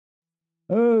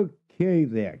Okay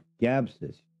there,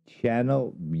 Gabsis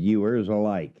channel viewers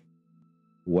alike.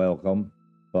 Welcome.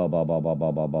 Good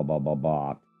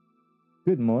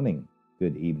morning,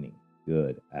 good evening,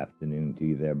 good afternoon to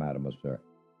you there, madam or sir.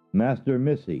 Master or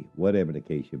Missy, whatever the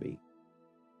case you be.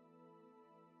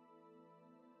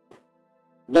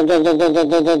 Games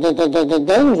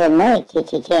are more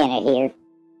Kitty here.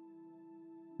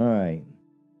 Alright.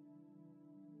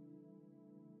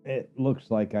 It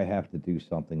looks like I have to do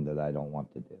something that I don't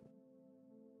want to do.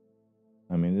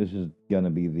 I mean, this is going to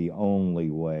be the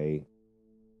only way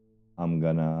I'm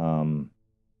going to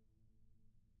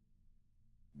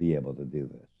be able to do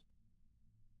this.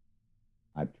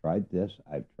 I've tried this.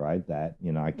 I've tried that.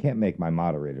 You know, I can't make my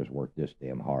moderators work this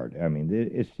damn hard. I mean,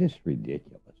 it's just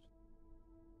ridiculous.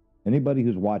 Anybody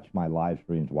who's watched my live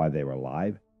streams while they were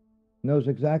live knows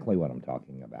exactly what I'm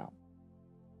talking about.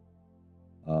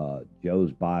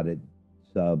 Joe's botted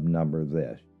sub number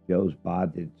this. Joe's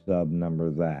botted sub number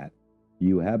that.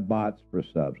 You have bots for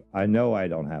subs. I know I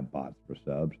don't have bots for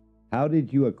subs. How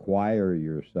did you acquire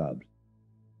your subs?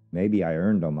 Maybe I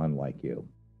earned them, unlike you.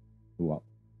 Well,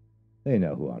 they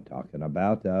know who I'm talking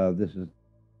about. This is,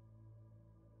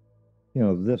 you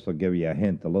know, this will give you a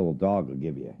hint. The little dog will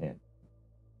give you a hint.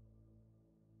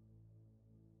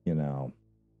 You know.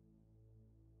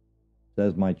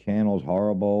 Says my channel's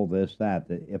horrible, this, that.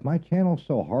 If my channel's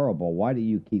so horrible, why do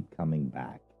you keep coming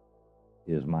back?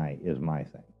 Is my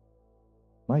thing.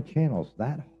 My channel's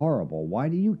that horrible. Why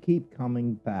do you keep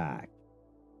coming back?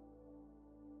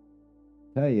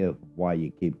 Tell you why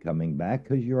you keep coming back,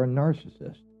 because you're a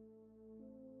narcissist.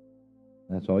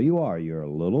 That's all you are. You're a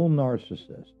little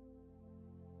narcissist.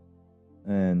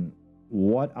 And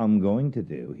what I'm going to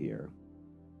do here,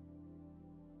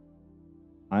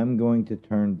 I'm going to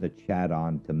turn the chat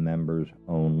on to members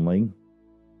only.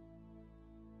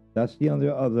 That's the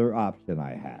other option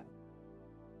I have.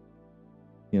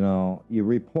 You know, you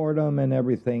report them and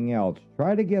everything else.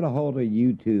 Try to get a hold of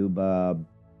YouTube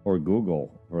or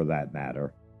Google, for that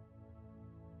matter.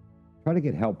 Try to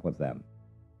get help with them.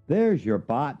 There's your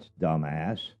bots,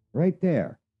 dumbass, right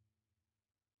there.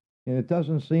 And it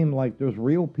doesn't seem like there's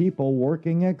real people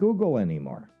working at Google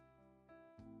anymore.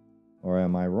 Or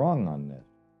am I wrong on this?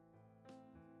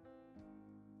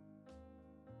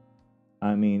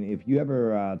 I mean, if you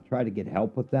ever try to get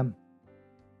help with them,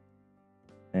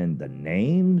 and the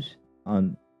names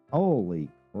on, holy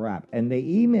crap, and they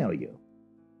email you.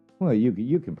 Well,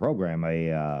 you can program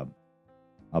a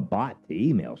bot to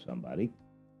email somebody,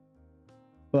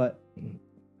 but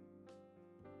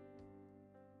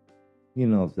you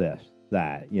know this,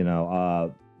 that, you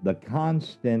know, the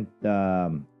constant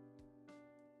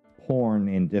porn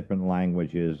in different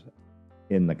languages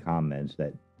in the comments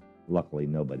that luckily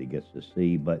nobody gets to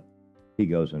see, but he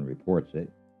goes and reports it.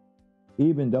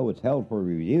 Even though it's held for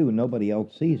review, nobody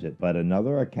else sees it, but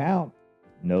another account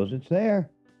knows it's there.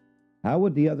 How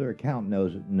would the other account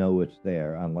know it's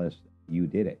there unless you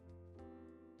did it?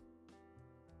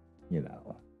 You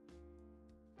know.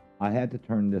 I had to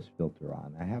turn this filter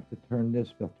on. I have to turn this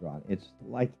filter on. It's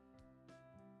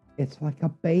like a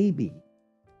baby.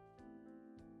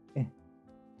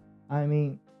 I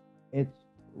mean, it's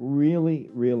really,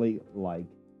 really like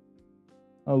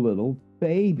a little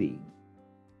baby.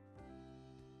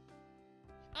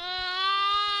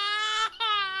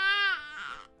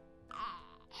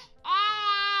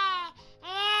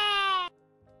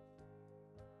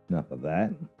 Enough of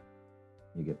that.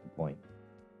 You get the point.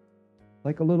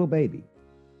 Like a little baby.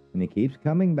 And he keeps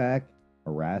coming back,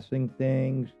 harassing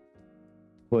things,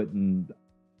 putting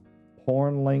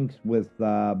porn links with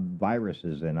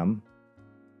viruses in them.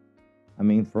 I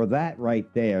mean, for that right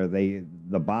there, the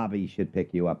Bobby should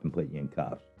pick you up and put you in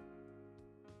cuffs.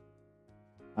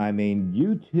 I mean,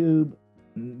 YouTube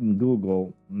and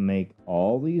Google make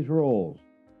all these rules.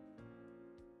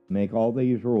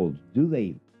 Do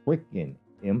they freaking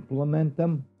implement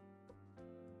them?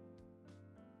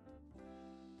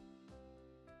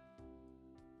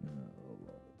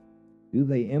 Do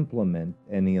they implement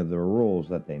any of the rules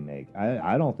that they make?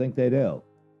 I don't think they do.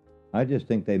 I just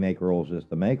think they make rules just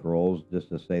to make rules, just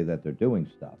to say that they're doing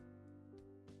stuff.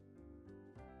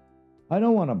 I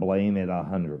don't want to blame it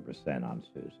 100% on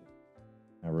Susan.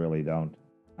 I really don't.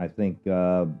 I think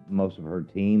most of her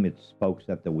team, it's spokes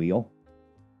at the wheel.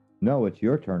 No, it's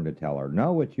your turn to tell her.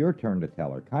 No, it's your turn to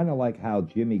tell her. Kind of like how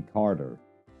Jimmy Carter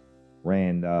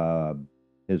ran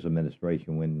his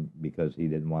administration because he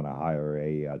didn't want to hire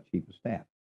a chief of staff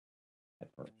at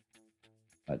first.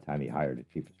 By the time he hired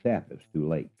a chief of staff, it was too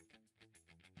late.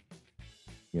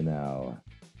 You know,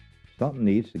 something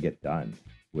needs to get done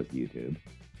with YouTube.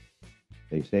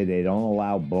 They say they don't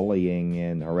allow bullying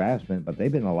and harassment, but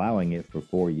they've been allowing it for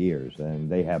 4 years, and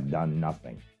they have done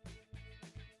nothing.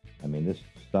 I mean, this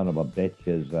son of a bitch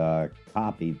has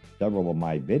copied several of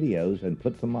my videos and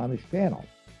put them on his channel.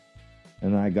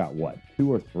 And I got, what,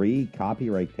 2 or 3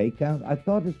 copyright takedowns? I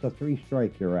thought it's a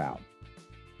 3-strike, you're out.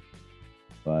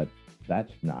 But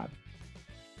that's not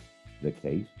the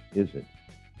case, is it?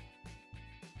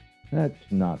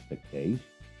 That's not the case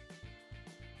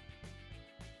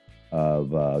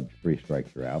of 3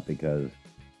 strikes, you're out, because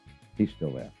he's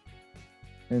still there.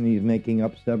 And he's making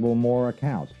up several more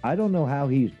accounts. I don't know how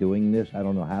he's doing this. I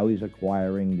don't know how he's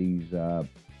acquiring these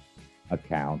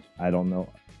accounts. I don't know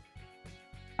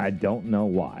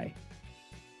why.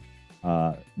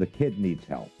 The kid needs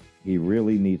help. He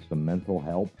really needs some mental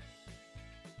help.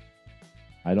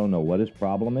 I don't know what his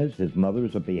problem is. His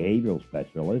mother's a behavioral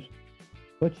specialist,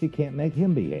 but she can't make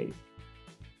him behave.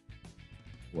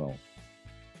 Well,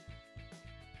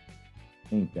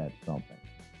 ain't that something?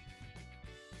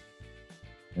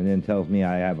 And then tells me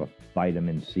I have a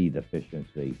vitamin C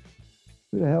deficiency.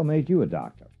 Who the hell made you a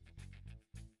doctor?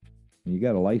 You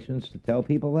got a license to tell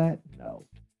people that? No.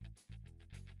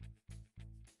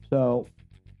 So,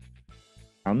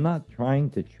 I'm not trying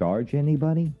to charge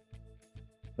anybody,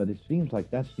 but it seems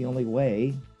like that's the only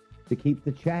way to keep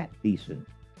the chat decent,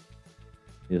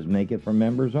 is make it for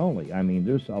members only. I mean,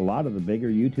 there's a lot of the bigger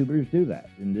YouTubers do that,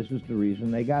 and this is the reason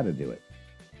they got to do it.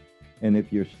 And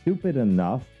if you're stupid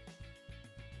enough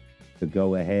to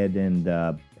go ahead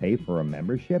and pay for a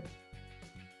membership,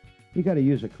 you got to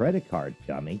use a credit card,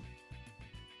 dummy.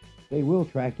 They will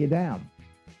track you down.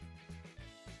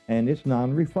 And it's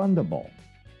non-refundable.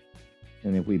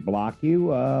 And if we block you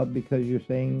because you're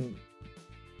saying,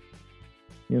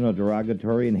 you know,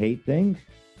 derogatory and hate things,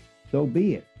 so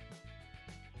be it.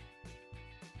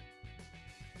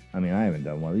 I mean, I haven't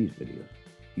done one of these videos.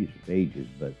 These are ages,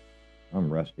 but I'm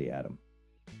rusty at them.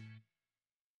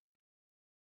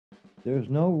 There's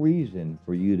no reason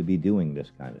for you to be doing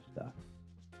this kind of stuff,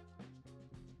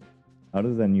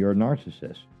 other than you're a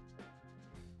narcissist.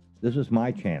 This is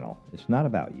my channel. It's not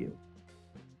about you.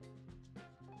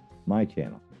 My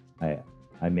channel.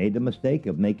 I made the mistake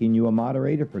of making you a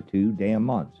moderator for 2 damn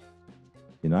months.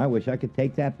 You know, I wish I could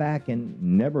take that back and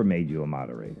never made you a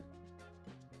moderator.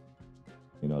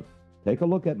 You know, take a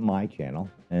look at my channel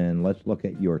and let's look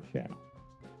at your channel.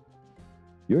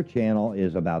 Your channel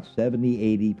is about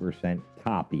 70-80%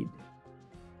 copied.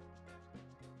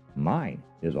 Mine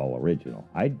is all original.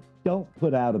 I don't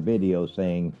put out a video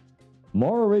saying,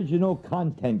 more original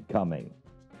content coming,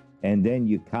 and then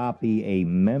you copy a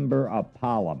member of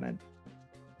parliament,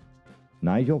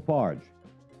 Nigel Farage.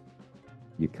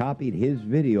 You copied his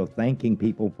video thanking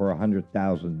people for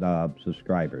 100,000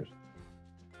 subscribers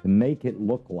to make it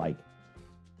look like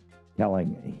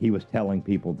he was telling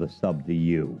people to sub to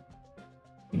you.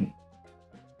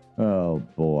 Oh,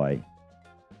 boy.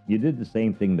 You did the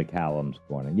same thing to Callum's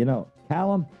Corner. You know,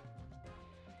 Callum,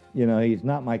 you know, he's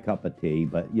not my cup of tea,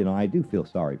 but, you know, I do feel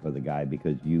sorry for the guy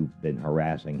because you've been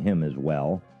harassing him as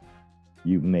well.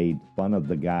 You've made fun of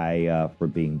the guy for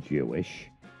being Jewish.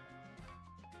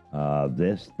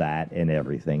 This, that, and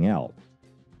everything else.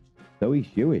 So he's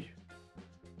Jewish.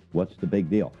 What's the big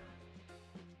deal?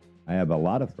 I have a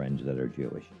lot of friends that are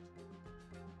Jewish.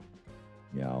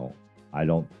 You know, I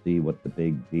don't see what the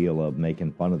big deal of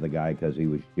making fun of the guy because he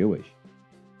was Jewish.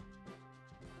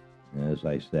 As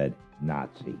I said,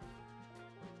 Nazi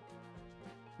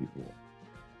before.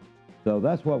 So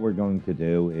that's what we're going to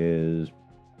do is,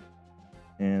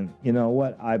 and you know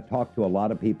what? I've talked to a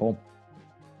lot of people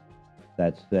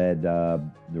that said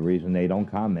the reason they don't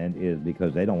comment is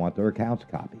because they don't want their accounts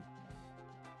copied.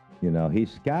 You know, he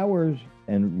scours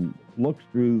and looks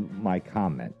through my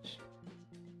comments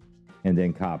and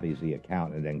then copies the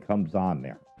account and then comes on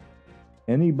there.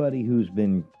 Anybody who's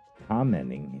been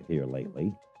commenting here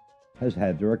lately has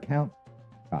had their account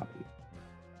copied.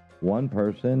 One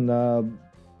person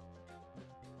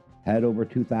had over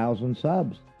 2,000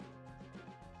 subs.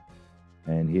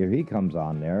 And here he comes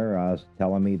on there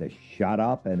telling me to shut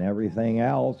up and everything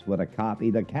else with a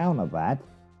copied account of that.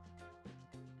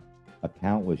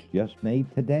 Account was just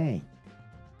made today.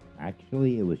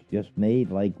 Actually, it was just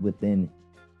made like within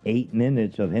 8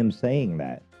 minutes of him saying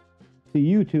that. So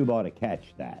YouTube ought to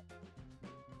catch that.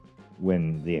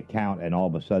 When the account and all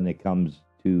of a sudden it comes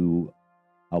to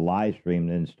a live stream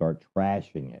and then start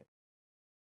trashing it.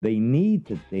 They need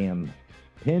to damn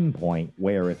pinpoint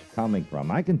where it's coming from.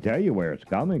 I can tell you where it's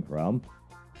coming from,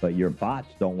 but your bots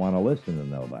don't want to listen to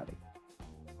nobody.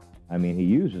 I mean, he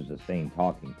uses the same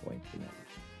talking points and everything.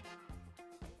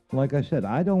 Like I said,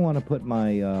 I don't want to put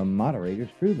my moderators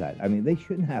through that. I mean, they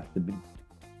shouldn't have to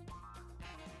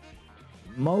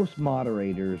most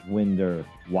moderators, when they're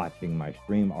watching my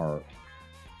stream, are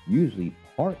usually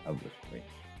part of the stream.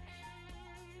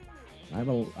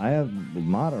 I have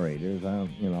moderators.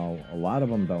 You know, a lot of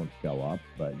them don't show up,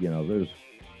 but you know, there's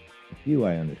a few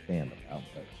I understand about.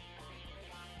 But,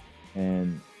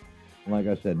 and like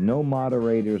I said, no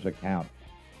moderator's account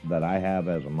that I have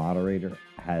as a moderator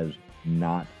has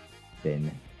not been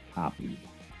copied.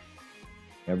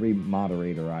 Every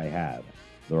moderator I have,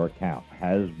 their account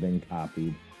has been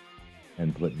copied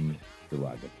and put in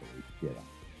derogatory shit on.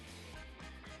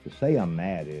 To say I'm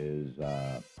mad is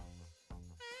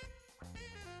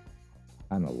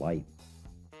kind of light.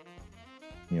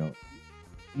 You know,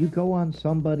 you go on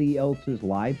somebody else's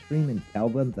live stream and tell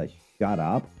them to shut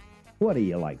up? What are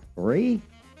you, like 3?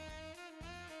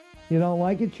 You don't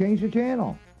like it? Change the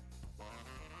channel.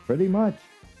 Pretty much.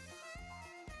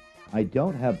 I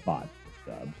don't have bots for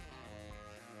subs.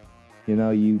 You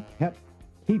know, you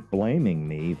keep blaming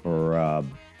me for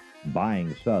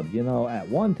buying subs. You know, at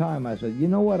one time I said, you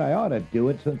know what, I ought to do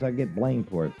it since I get blamed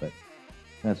for it, but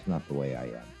that's not the way I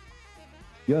am.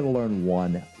 You got to learn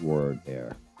one word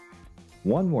there.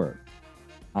 One word.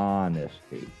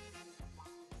 Honesty.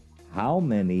 How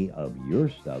many of your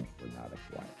subs were not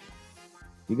acquired?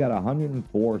 You got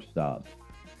 104 subs.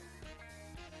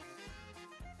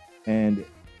 And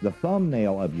the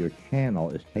thumbnail of your channel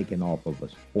is taken off of a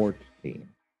sports team.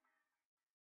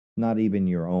 Not even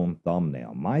your own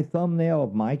thumbnail. My thumbnail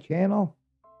of my channel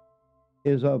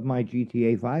is of my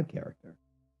GTA 5 character.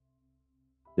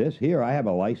 This here, I have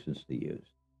a license to use.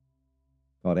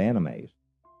 Called animes.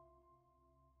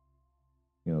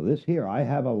 You know, this here, I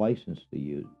have a license to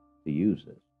use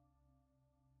this.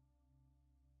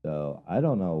 So, I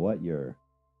don't know what your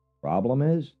problem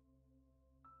is,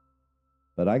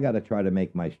 but I got to try to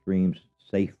make my streams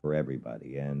safe for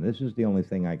everybody, and this is the only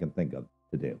thing I can think of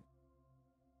to do.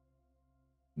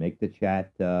 Make the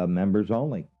chat members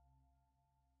only.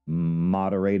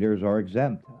 Moderators are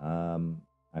exempt.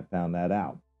 I found that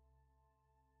out.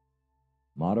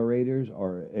 Moderators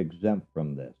are exempt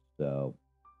from this, so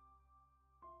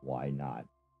why not?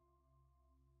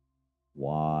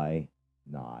 Why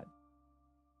not?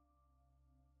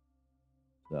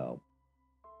 So,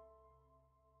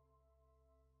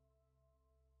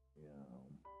 you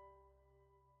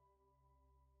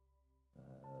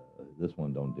know, this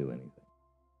one don't do anything.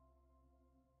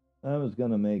 I was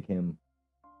going to make him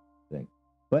think.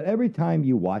 But every time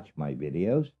you watch my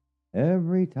videos, you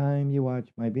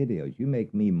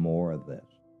make me more of this.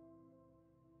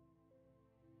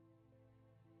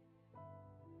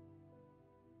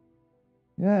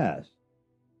 Yes.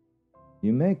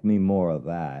 You make me more of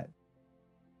that.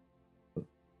 But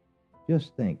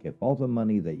just think, if all the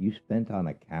money that you spent on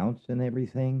accounts and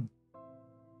everything,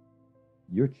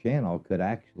 your channel could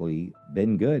actually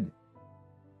been good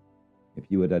if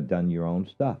you would have done your own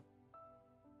stuff.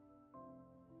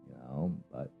 You know,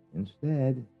 but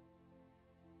instead,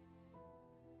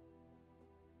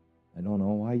 I don't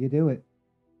know why you do it.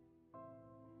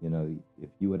 You know, if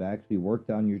you had actually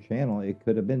worked on your channel, it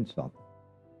could have been something.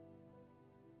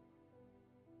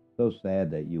 So sad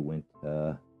that you went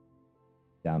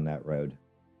down that road.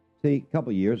 See, a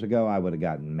couple years ago, I would have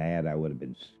gotten mad. I would have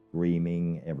been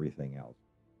screaming, everything else.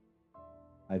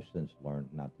 I've since learned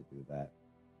not to do that.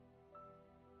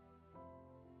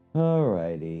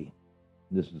 Alrighty.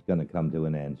 This is going to come to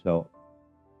an end. So,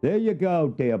 there you go,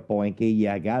 dear Boinky.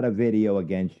 Yeah, I got a video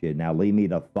against you. Now leave me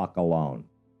the fuck alone.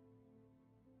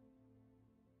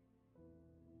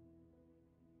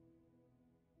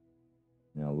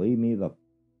 Now leave me the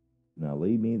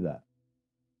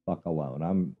fuck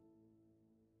alone.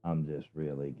 I'm just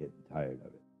really getting tired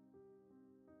of it.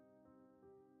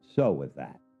 So with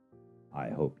that, I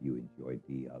hope you enjoyed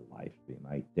the live stream.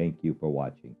 I thank you for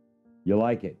watching. You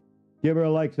like it? Give her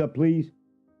a like up, please.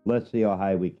 Let's see how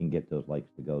high we can get those likes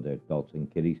to go there, adults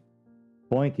and kiddies.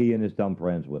 Boinky and his dumb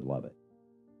friends would love it.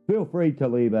 Feel free to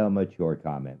leave a mature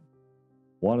comment.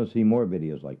 Want to see more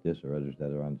videos like this or others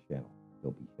that are on the channel?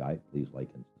 Don't be shy. Please like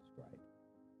and subscribe.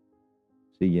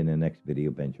 See you in the next video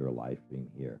bench or live stream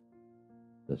here.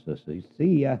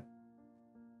 See ya.